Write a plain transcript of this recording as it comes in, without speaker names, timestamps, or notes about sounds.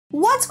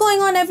What's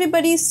going on,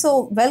 everybody?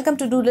 So welcome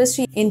to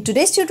Doodler. In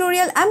today's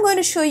tutorial, I'm going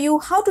to show you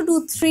how to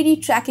do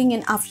 3D tracking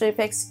in After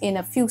Effects in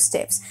a few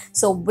steps.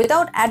 So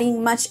without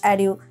adding much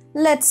ado,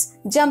 let's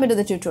jump into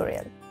the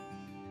tutorial.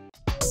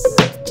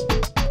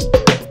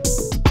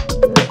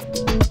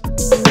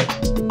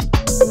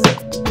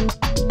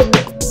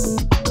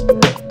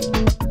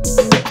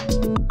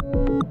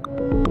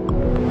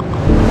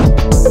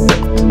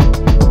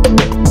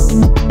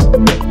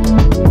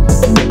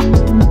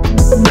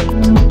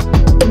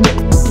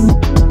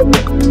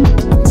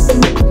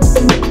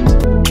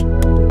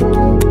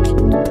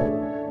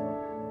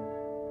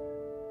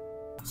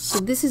 So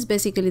this is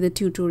basically the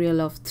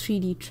tutorial of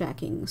 3D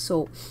tracking.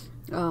 So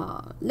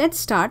let's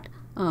start.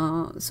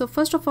 So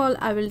first of all,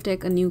 I will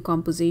take a new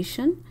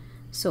composition.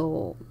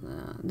 So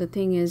the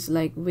thing is,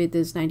 like, width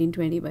is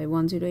 1920 by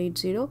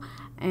 1080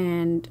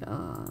 and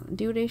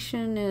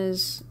duration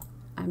is,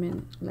 I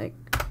mean, like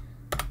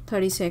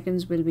 30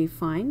 seconds will be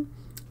fine,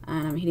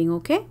 and I'm hitting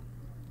OK.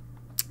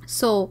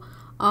 So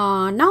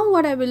now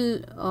what I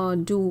will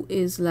do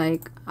is,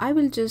 like, I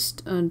will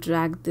just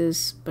drag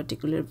this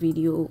particular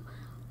video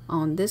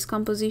on this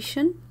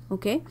composition.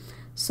 Okay,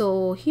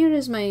 so here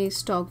is my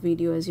stock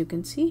video, as you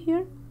can see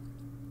here.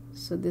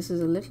 So this is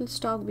a little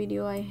stock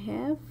video I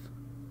have.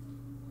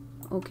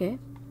 Okay,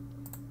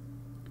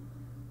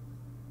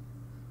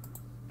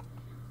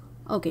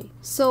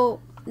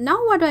 so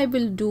now what I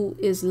will do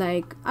is,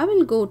 like, I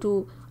will go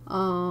to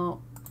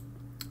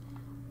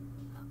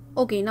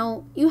okay,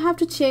 now you have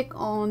to check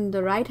on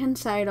the right hand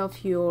side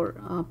of your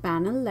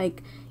panel.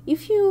 Like,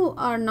 if you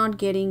are not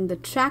getting the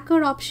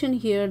tracker option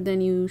here,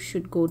 then you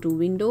should go to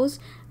Windows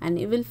and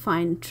you will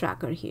find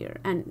tracker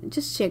here, and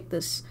just check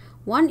this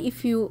one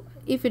if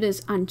it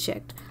is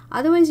unchecked.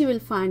 Otherwise you will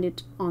find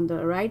it on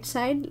the right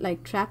side,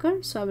 like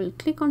tracker. So I will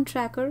click on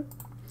tracker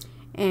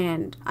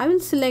and I will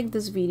select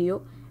this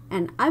video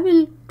and I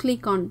will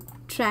click on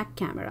track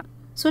camera.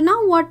 So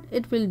now what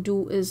it will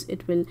do is,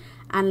 it will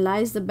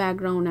analyze the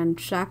background and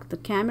track the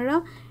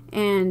camera,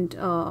 and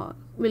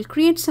will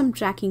create some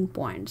tracking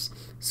points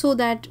so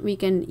that we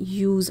can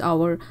use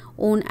our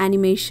own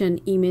animation,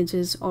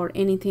 images, or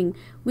anything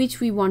which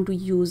we want to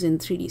use in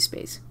 3D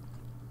space.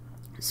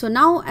 So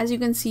now, as you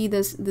can see,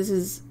 this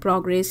is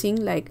progressing.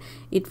 Like,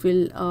 it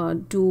will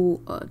do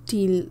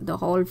till the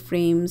whole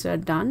frames are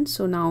done.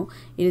 So now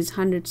it is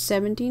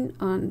 117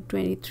 on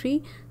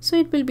 23, so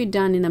it will be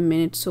done in a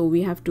minute. So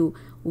we have to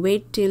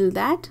wait till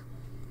that.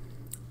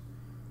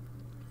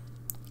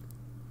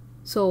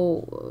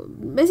 So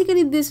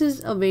basically this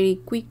is a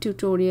very quick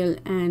tutorial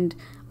and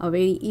a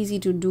very easy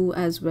to do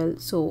as well.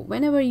 So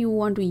whenever you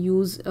want to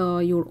use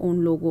your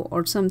own logo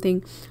or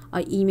something,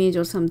 an image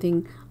or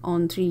something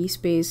on 3D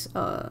space,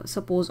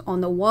 suppose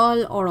on the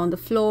wall or on the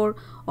floor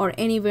or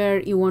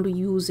anywhere you want to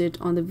use it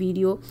on the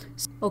video.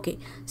 Okay,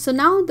 so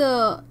now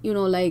the,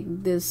 like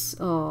this,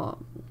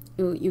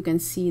 you can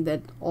see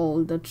that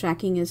all the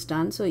tracking is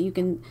done. So you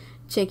can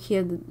check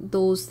here,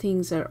 those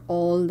things are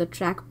all the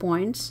track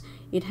points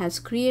it has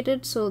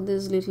created. So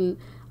these little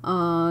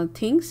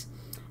things,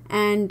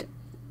 and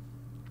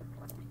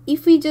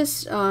if we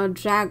just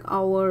drag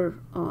our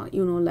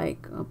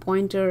like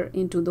pointer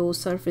into those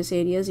surface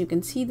areas, you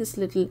can see this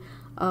little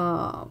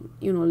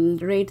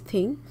red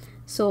thing.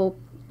 So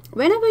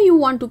whenever you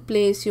want to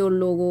place your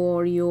logo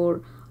or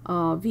your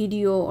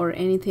video or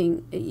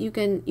anything,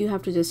 you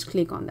have to just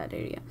click on that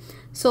area.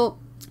 So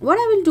what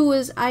I will do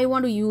is, I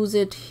want to use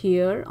it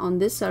here on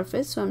this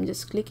surface, so I'm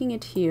just clicking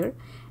it here,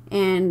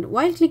 and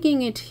while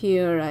clicking it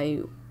here,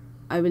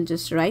 I will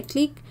just right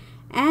click,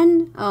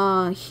 and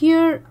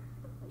here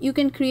you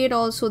can create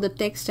also the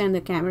text and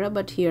the camera,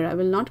 but here I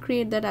will not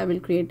create that. I will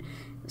create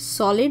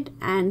solid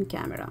and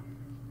camera.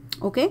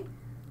 Okay,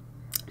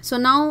 so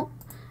now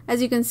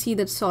as you can see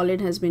that solid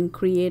has been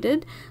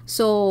created.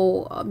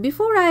 So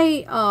before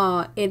I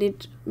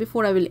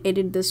will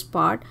edit this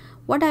part,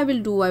 what I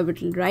will do, I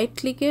will right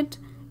click it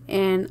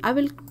and I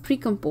will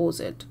pre-compose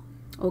it.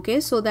 Okay,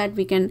 so that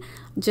we can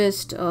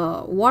just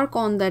work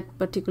on that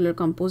particular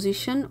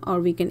composition,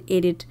 or we can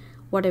edit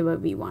whatever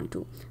we want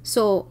to.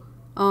 So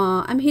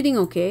I'm hitting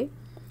OK.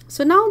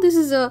 So now this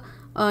is a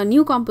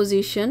new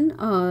composition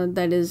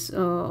that is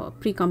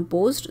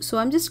pre-composed. So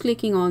I'm just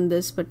clicking on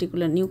this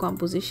particular new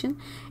composition,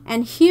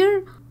 and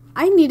here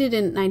I need it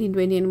in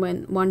 1920 and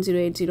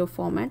 1080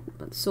 format.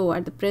 So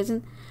at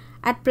present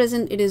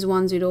it is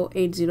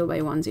 1080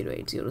 by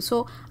 1080.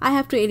 So I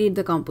have to edit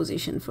the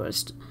composition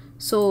first.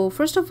 So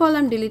first of all,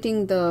 I'm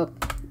deleting the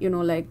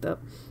like the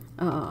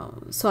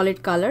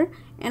solid color,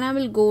 and I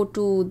will go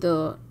to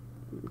the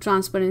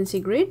transparency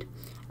grid,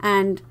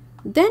 and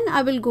then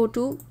I will go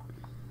to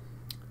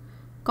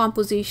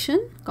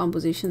composition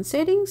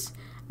settings,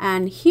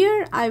 and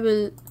here I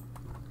will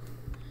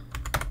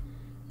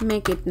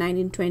make it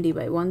 1920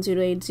 by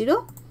 1080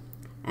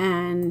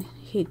 and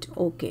hit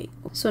OK.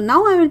 So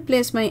now I will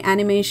place my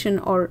animation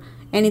or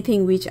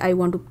anything which I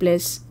want to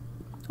place,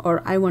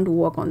 or I want to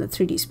work on the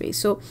 3D space.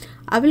 So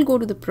I will go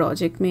to the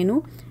project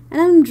menu, and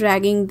I'm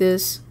dragging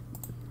this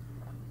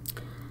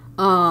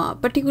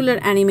particular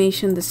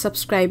animation, the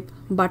subscribe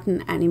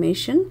button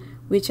animation,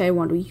 which I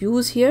want to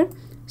use here.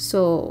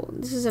 So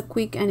this is a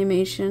quick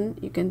animation,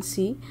 you can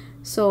see.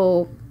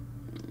 So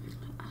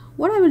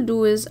what I will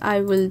do is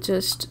I will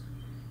just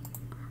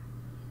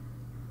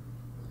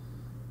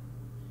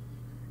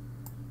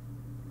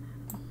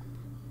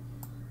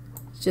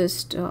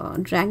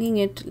dragging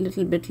it a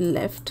little bit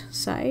left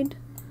side,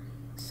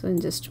 so I'm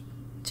just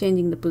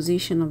changing the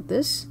position of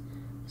this.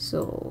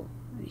 So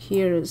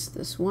here is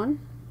this one.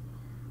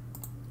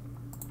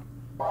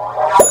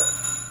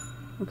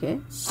 Okay,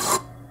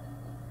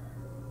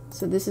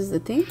 so this is the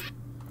thing.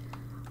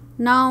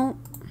 Now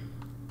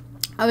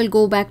I will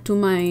go back to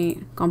my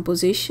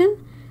composition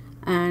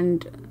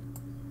and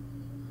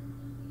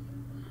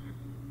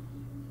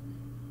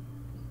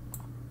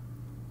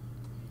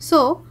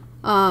so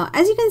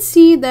as you can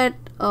see that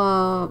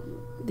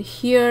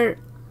here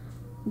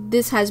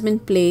this has been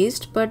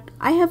placed, but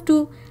I have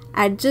to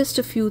adjust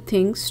a few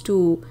things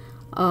to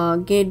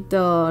get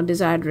the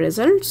desired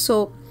result.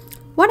 So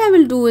what I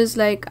will do is,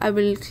 like, I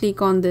will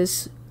click on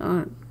this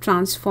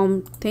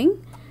transform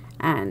thing,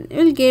 and it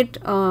will get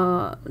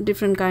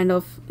different kind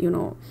of, you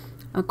know,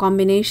 a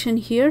combination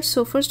here.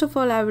 So first of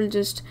all, I will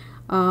just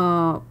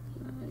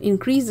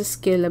increase the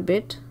scale a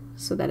bit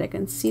so that I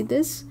can see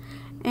this,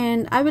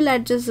 and I will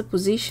adjust the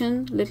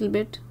position a little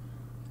bit.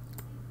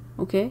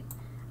 Okay,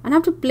 and I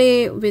have to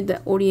play with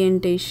the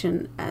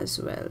orientation as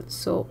well.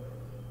 So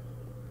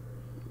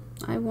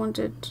I want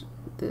it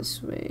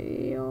this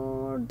way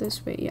or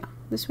this way. Yeah,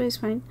 this way is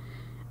fine.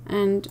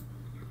 And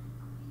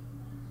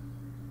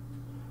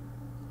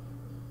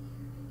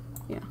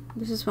yeah,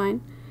 this is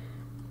fine.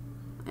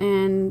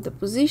 And the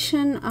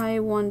position, I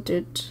want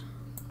it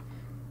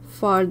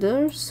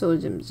farther, so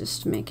I'm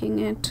just making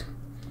it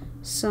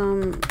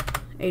some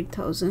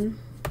 8,000.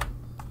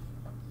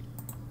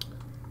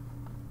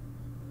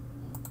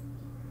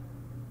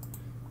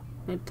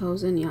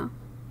 Yeah.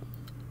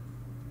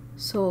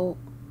 So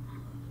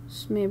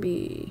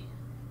maybe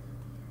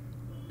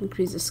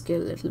increase the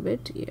scale a little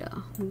bit.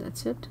 Yeah,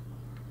 that's it.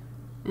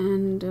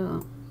 And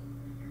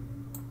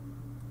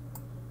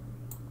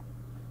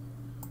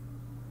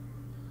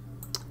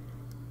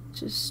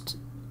just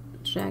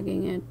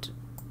dragging it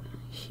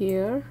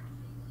here.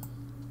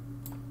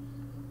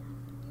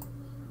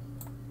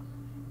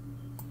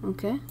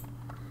 Okay,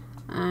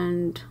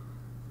 and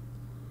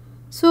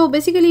so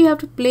basically you have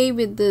to play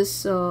with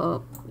this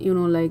you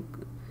know, like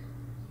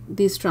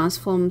these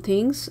transform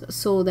things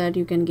so that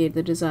you can get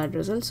the desired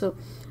result. So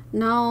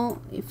now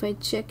if I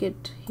check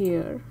it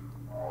here,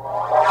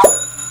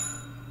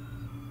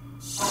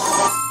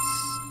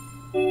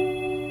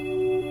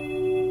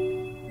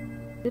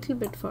 little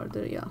bit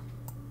further. Yeah,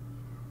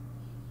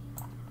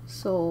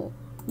 so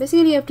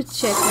basically you have to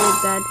check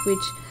with that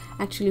which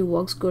actually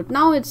works good.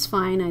 Now it's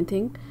fine, I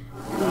think.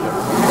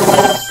 Yeah,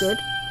 that's good,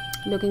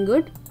 looking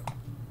good.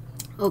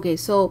 Okay,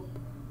 so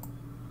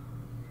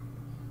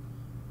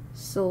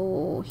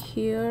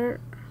here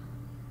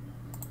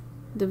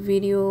the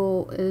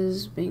video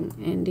is being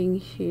ending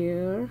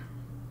here.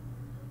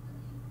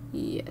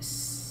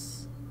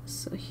 Yes,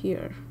 so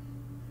here.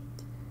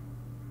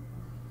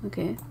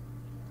 Okay,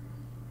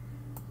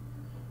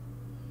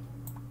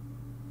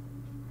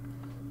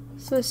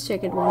 so let's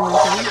check it one more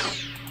time.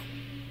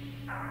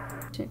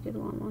 Check it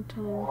one more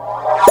time.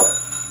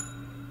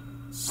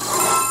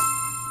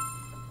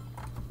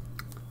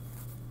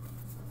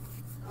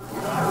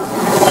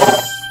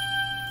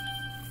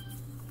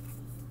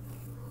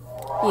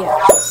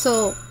 Yeah,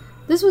 so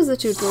this was the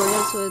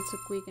tutorial, so it's a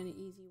quick and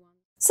easy one.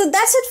 So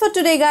that's it for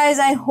today, guys.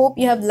 I hope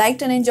you have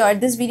liked and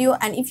enjoyed this video,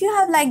 and if you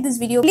have liked this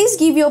video, please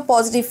give your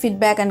positive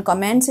feedback and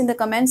comments in the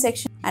comment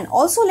section, and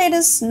also let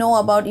us know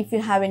about if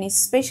you have any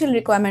special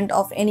requirement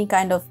of any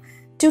kind of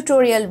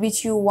tutorial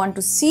which you want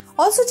to see.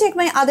 Also check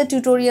my other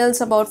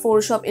tutorials about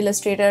Photoshop,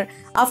 Illustrator,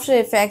 After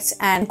Effects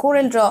and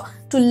CorelDRAW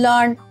to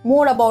learn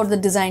more about the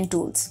design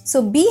tools.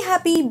 So be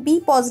happy, be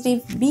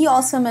positive, be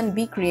awesome and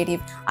be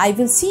creative. I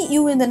will see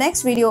you in the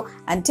next video.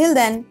 Until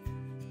then,